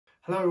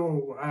Hello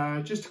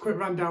all, just a quick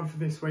rundown for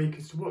this week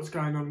as to what's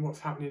going on,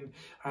 what's happening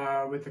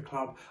with the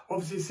club.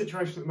 Obviously the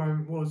situation at the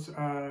moment was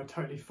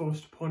totally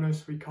forced upon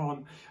us. We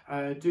can't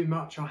do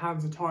much, our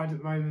hands are tied at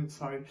the moment,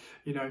 so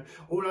you know,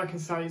 all I can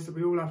say is that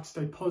we all have to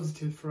stay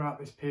positive throughout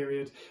this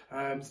period,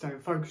 staying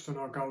focused on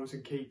our goals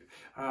and keep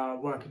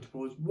working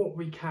towards what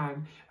we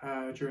can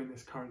during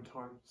this current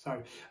time.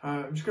 So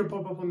I'm just going to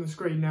pop up on the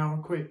screen now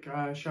a quick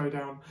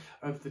showdown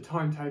of the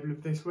timetable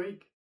of this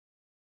week.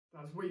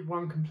 That's week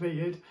 1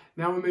 completed.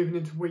 Now we're moving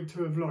into week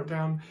 2 of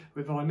lockdown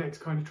with our next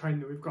kind of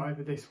training that we've got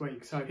over this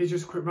week. So here's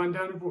just a quick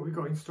rundown of what we've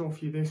got in store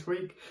for you this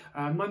week.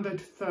 Monday to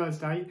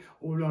Thursday,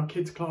 all our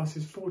kids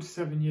classes 4 to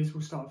 7 years will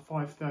start at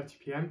 5:30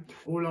 p.m.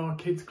 All our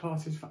kids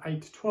classes for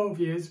 8 to 12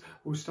 years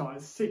will start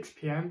at 6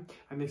 p.m.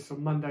 and this is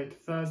on Monday to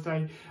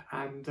Thursday.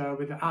 And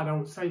with the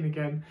adults, same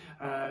again,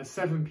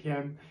 7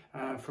 p.m.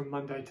 From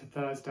Monday to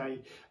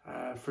Thursday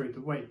through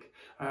the week.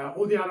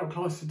 All the adult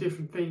classes are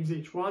different themes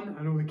each one,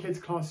 and all the kids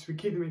classes, we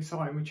keep them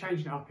exciting. We're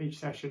changing it up each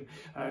session,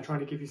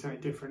 trying to give you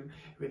something different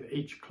with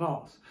each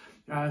class.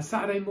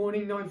 Saturday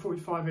morning,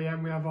 9:45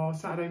 a.m. we have our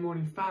Saturday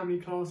morning family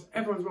class.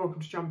 Everyone's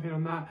welcome to jump in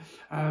on that.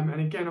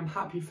 And again, I'm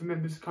happy for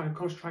members to kind of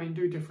cross train,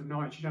 do different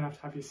nights. You don't have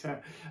to have your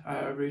set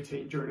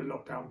routine during the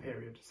lockdown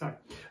period. So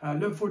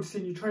look forward to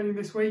seeing you training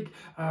this week.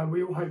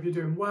 We all hope you're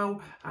doing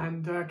well,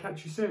 and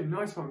catch you soon.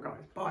 Nice one,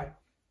 guys. Bye.